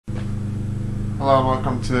Hello,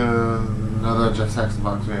 welcome to another Jeff Saxton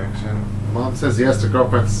box reaction. Mom says yes to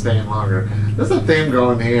girlfriend's staying longer. There's a theme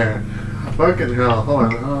going here. Fucking hell. Hold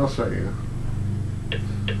on, I'll show you.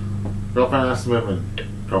 Girlfriend asks to move in.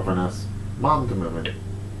 Girlfriend asks mom to move in.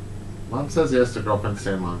 Mom says yes to girlfriend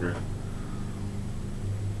staying longer.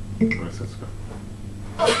 Let's go.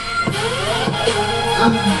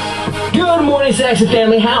 Good morning, Saxton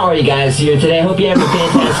family. How are you guys here today? I hope you have a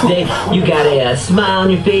fantastic day. You got a smile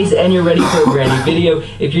on your face and you're ready for a brand new video.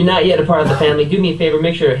 If you're not yet a part of the family, do me a favor,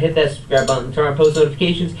 make sure to hit that subscribe button, turn on post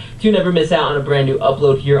notifications to never miss out on a brand new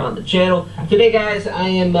upload here on the channel. Today, guys, I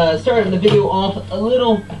am starting the video off a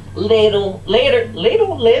little later.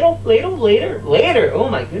 Oh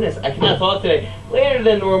my goodness, I cannot talk today. Later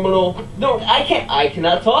than normal. No, I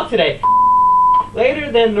cannot talk today.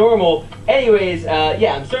 Later than normal. Anyways,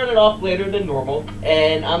 yeah, I'm starting it off later than normal,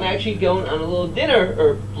 and I'm actually going on a little dinner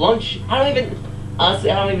or lunch.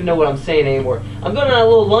 Honestly, I don't even know what I'm saying anymore. I'm going on a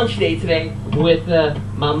little lunch date today with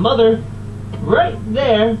my mother right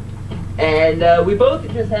there, and we both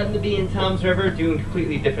just happen to be in Tom's River doing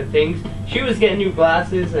completely different things. She was getting new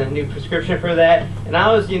glasses and a new prescription for that, and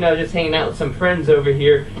I was, just hanging out with some friends over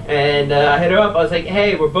here, and I hit her up. I was like,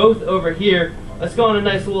 hey, we're both over here. Let's go on a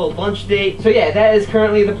nice little lunch date. So yeah, that is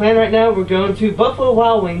currently the plan right now. We're going to Buffalo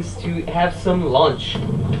Wild Wings to have some lunch.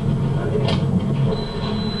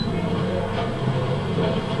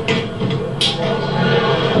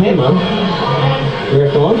 Hey, Mom. We're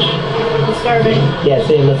at lunch? I'm starving. Yeah,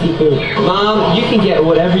 same. Let's eat food. Mom, you can get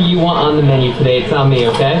whatever you want on the menu today. It's on me,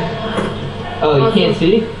 okay? Oh, you can't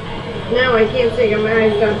see? No, I can't see. My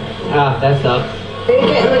eyes done. Ah, that sucks. Are you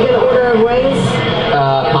getting like an order of wings?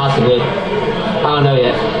 Possibly. I don't know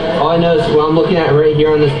yet. All I know is what I'm looking at right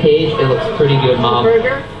here on this page, it looks pretty good, Mom.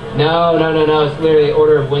 Burger? No. It's literally an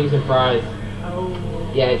order of wings and fries. Oh.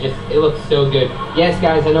 Yeah, it looks so good. Yes,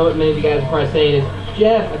 guys, I know what many of you guys are probably saying is,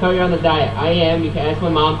 Jeff, I thought you were on the diet. I am. You can ask my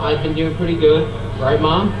mom. I've been doing pretty good. Right,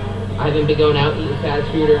 Mom? I haven't been going out eating fast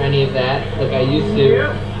food or any of that like I used to.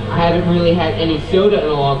 Yeah. I haven't really had any soda in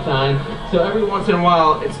a long time. So every once in a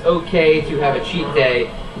while, it's okay to have a cheat day.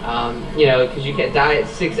 Because you can diet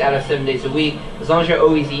 6 out of 7 days a week. As long as you're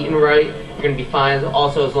always eating right, you're going to be fine.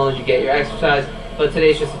 Also, as long as you get your exercise. But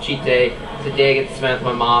today's just a cheat day. It's a day I get to spend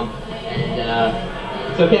with my mom. And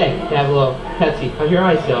it's okay to have a little Pepsi. How's your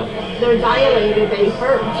eyes still? They're dilated. They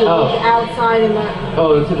hurt to look outside in the...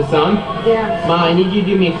 Oh, into the sun? Yeah. Mom, I need you to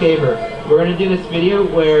do me a favor. We're going to do this video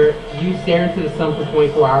where you stare into the sun for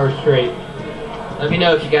 24 hours straight. Let me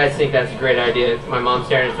know if you guys think that's a great idea. My mom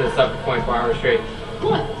staring into the sun for 24 hours straight.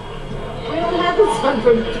 What? We don't have the sun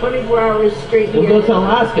for 24 hours straight. We'll go to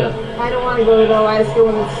Alaska. I don't want to go to Alaska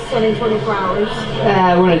when it's sunny 24 hours.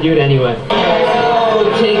 We're going to do it anyway.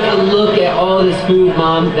 Oh, take a look at all this food,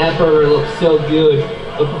 Mom. That burger looks so good.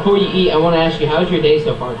 But before you eat, I want to ask you, how's your day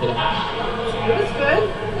so far today? It was good.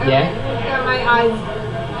 Yeah? I've got my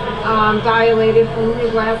eyes dilated from new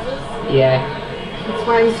glasses. Yeah. That's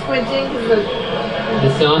why I'm squinting, because the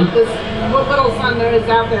sun? What little sun there is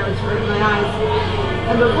out there is hurting my eyes.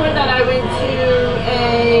 And before that, I went to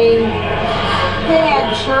a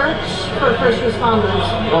bad church for first responders.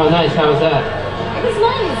 Oh, nice. How was that? It was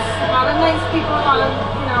nice. A lot of nice people, a lot of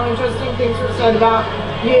interesting things were said about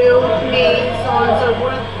you, me, so on and so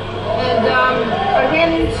forth. And I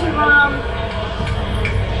ran into Rob.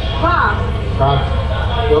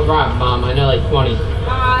 What Rob, Mom? I know like 20.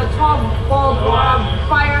 Tall, bald Rob,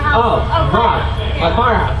 Firehouse. Oh, Rob. Yeah. My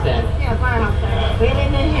Firehouse Dad. Yeah, Firehouse Dad. Ran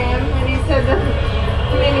into him, and he said that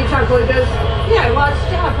he made me chuckle. He goes, yeah, I watched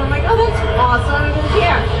Jeff. I'm like, oh, that's awesome. He goes,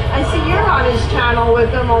 yeah, I see you're on his channel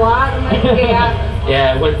with him a lot. I'm like, yeah.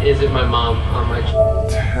 Yeah, what is it, my mom, on my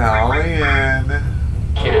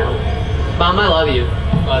channel? Mom, I love you.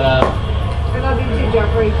 But, I love you too,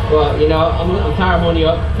 Jeffrey. Well, I'm tired of holding you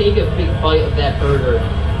up. Take a big bite of that burger.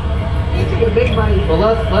 You took a big bite. Well,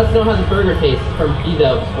 let's know how the burger tastes from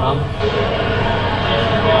B-Dubs, Mom.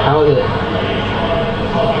 How is it?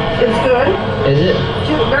 It's good. Is it?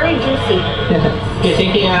 Very juicy. Okay,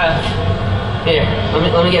 take here.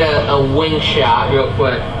 Let me get a wing shot real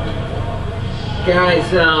quick.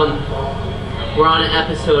 Guys, we're on an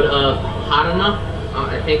episode of Hot Enough.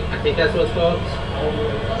 I think that's what it's called.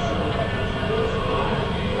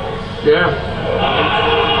 Yeah.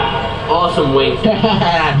 Awesome wings.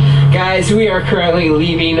 Guys, we are currently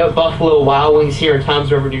leaving Buffalo Wild Wings here in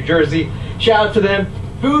Toms River, New Jersey. Shout out to them.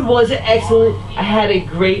 Food was excellent. I had a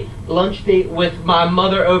great lunch date with my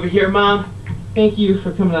mother over here. Mom, thank you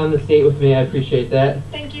for coming on this date with me. I appreciate that.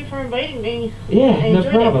 Thank you for inviting me. Yeah, no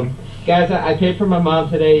problem. Guys, I paid for my mom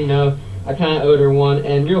today. I kind of owed her one.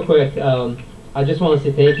 And real quick, I just want to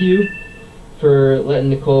say thank you for letting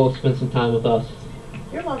Nicole spend some time with us.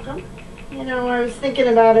 You're welcome. You know, I was thinking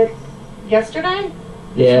about it yesterday,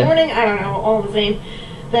 Yeah. this morning, I don't know, all the same,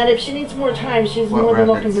 that if she needs more time, she's more than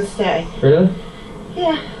welcome to stay. Really?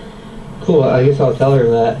 Yeah. Cool, I guess I'll tell her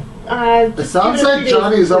that. It sounds like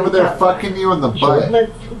Johnny's over there fucking you in the butt.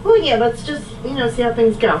 Let's just, you know, see how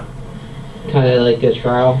things go. Kind of like a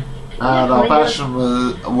trial. No, Passion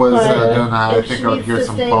was doing that. I think I'll hear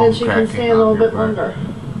some bone she cracking can stay a little on bit your longer.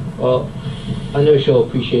 Well, I know she'll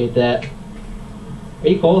appreciate that. Are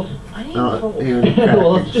you cold? I ain't No, cold.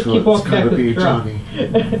 Well, let's just keep walking back to the truck. Johnny.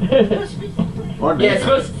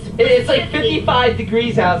 It's like 55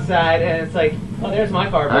 degrees outside, and it's like, oh, there's my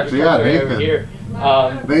car. Actually, yeah, right over Nathan. here.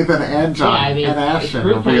 Nathan and John Yeah, I mean, and Ashton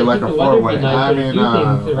it's will be like a four-way. I mean, do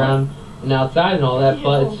things around and outside and all that, Yeah,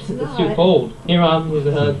 but it's it's too not. cold. Here, Mom, here's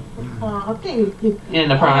a hug. Aw, thank you. Yeah,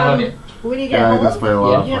 no problem. When you get Yeah, I home, just play a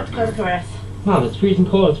lot you have to cut the of grass. Mom, it's freezing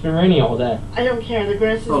cold. It's been raining all day. I don't care. The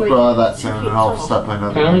grass is I'll like grow that 2 soon feet and I'll tall. step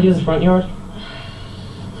another. Can I only do the front yard?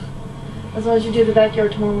 As long as you do the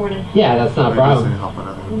backyard tomorrow morning. Yeah, that's not a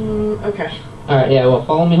problem. Okay. Alright, yeah, well,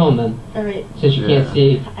 follow me home then, All right. since you can't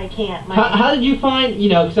see. I can't. How did you find, you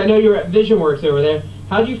know, because I know you're at VisionWorks over there,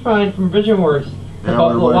 how did you find from VisionWorks the Yeah, we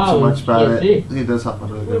Buffalo worry too Wild much Wings? about Can't it. see. He does help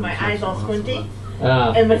another. With my eyes all squinty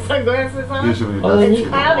Ah. and my sunglasses on. Usually he Oh, then does. you He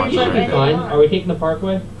cloudy, should be but- fine. Are we taking the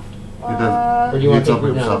Parkway? does. Or do you He want to told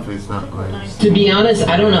take me it himself down? he's not going. To be honest,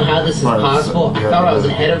 I don't know how this is Right, so- possible. I yeah, thought I was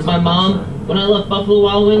yeah. ahead of my mom when I left Buffalo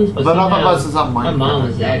Wild Wings, but But none of somehow us is on my mom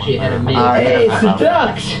was actually ahead of me. Ah, Hey, yeah. it's the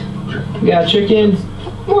ducks! We got chickens,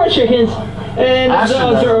 more chickens, and the Ashton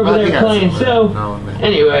dogs doesn't, are over but he there has playing. some, So, no,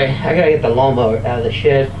 anyway, I gotta get the lawnmower out of the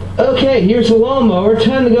shed. Okay, here's the lawnmower.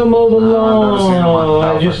 Time to go mow the I've never seen him on lawn.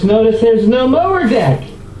 I power. just noticed there's no mower deck.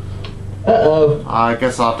 Uh-oh. I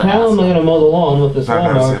guess I'll have to How ask am I him. gonna mow the lawn with this I've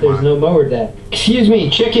never lawnmower seen if there's one. no mower deck? Excuse me,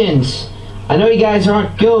 chickens. I know you guys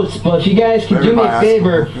aren't goats, but if you guys could Maybe do me by a asking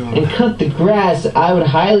favor them. and cut the grass, I would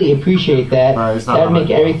highly appreciate that. It's not That would my make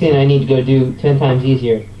fault. everything I need to go do 10 times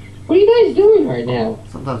easier. What are you guys doing right now?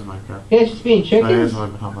 Sometimes my car. You guys just being I chickens? usually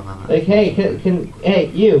help on that. Like, hey,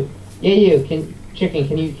 hey, you. Yeah, you. Chicken,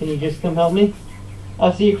 can you just come help me?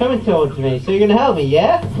 Oh, so you're coming towards me, so you're gonna help me,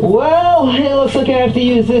 yeah? Well, it looks like I have to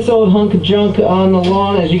use this old hunk of junk on the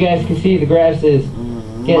lawn. As you guys can see, the grass is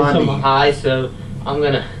getting some Money. high, so I'm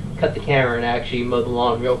gonna cut the camera and actually mow the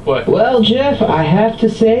lawn real quick. Well, Jeff, I have to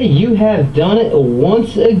say, you have done it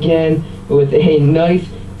once again with a nice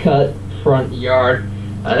cut front yard.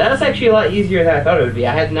 That was actually a lot easier than I thought it would be.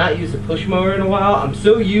 I had not used a push mower in a while. I'm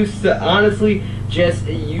so used to, honestly, just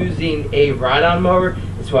using a ride-on mower.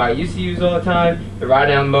 That's what I used to use all the time. The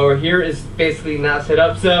ride-on mower here is basically not set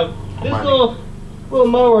up, so this Money. little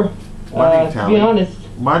mower, Money, to Tally. be honest,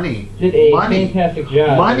 Money. did a Money. fantastic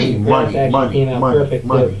job. Money, The grass money, actually money, came out money, perfect.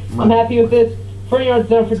 money, So money. I'm happy with this. Front yard's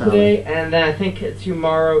done for Tally. today, and then I think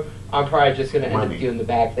tomorrow I'm probably just gonna end Money. up doing the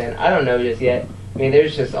back then. I don't know just yet. I mean,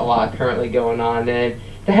 there's just a lot currently going on, and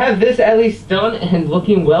to have this at least done and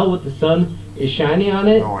looking well with the sun is shining on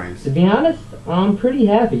it, No worries. to be honest, I'm pretty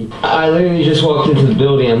happy. I literally just walked into the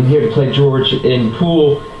building. I'm here to play George in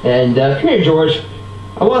pool, and come here, George.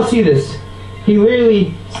 I want to see this. He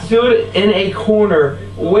literally stood in a corner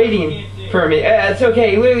waiting for me. It's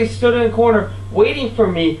okay. He literally stood in a corner waiting for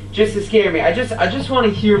me just to scare me. I just want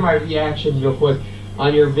to hear my reaction real quick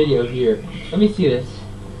on your video here. Let me see this.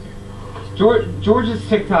 George's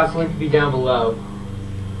TikTok's link will be down below.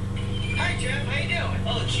 Hi Jeff, how you doing?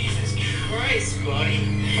 Oh Jesus Christ,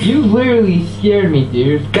 buddy. You literally scared me,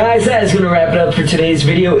 dude. Guys, that is going to wrap it up for today's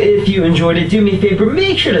video. If you enjoyed it, do me a favor,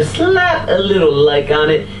 make sure to slap a little like on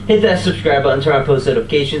it. Hit that subscribe button, turn on post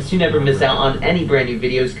notifications to never miss out on any brand new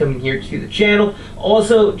videos coming here to the channel.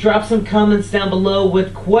 Also, drop some comments down below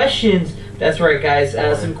with questions. That's right, guys.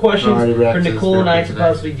 Some questions for Nicole and I to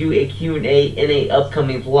possibly do a Q&A in a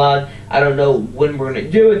upcoming vlog. I don't know when we're going to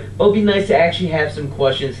do it, but it would be nice to actually have some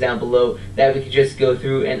questions down below that we could just go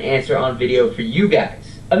through and answer on video for you guys.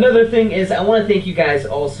 Another thing is, I want to thank you guys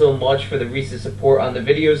all so much for the recent support on the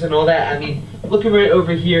videos and all that. I mean, looking right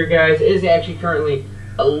over here, guys, it is actually currently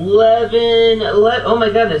 11 oh my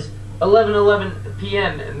goodness, 11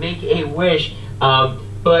 p.m. Make a wish.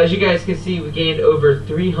 But as you guys can see, we gained over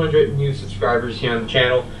 300 new subscribers here on the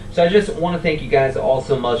channel. So I just want to thank you guys all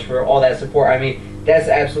so much for all that support. I mean, that's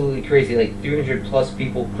absolutely crazy. Like 300 plus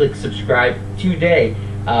people click subscribe today.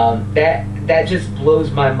 That just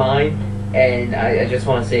blows my mind. And I just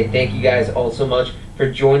want to say thank you guys all so much for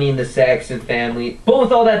joining the Saxton family. But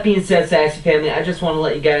with all that being said, Saxton family, I just want to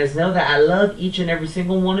let you guys know that I love each and every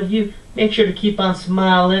single one of you. Make sure to keep on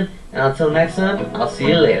smiling. And until next time, I'll see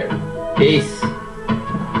you later. Peace.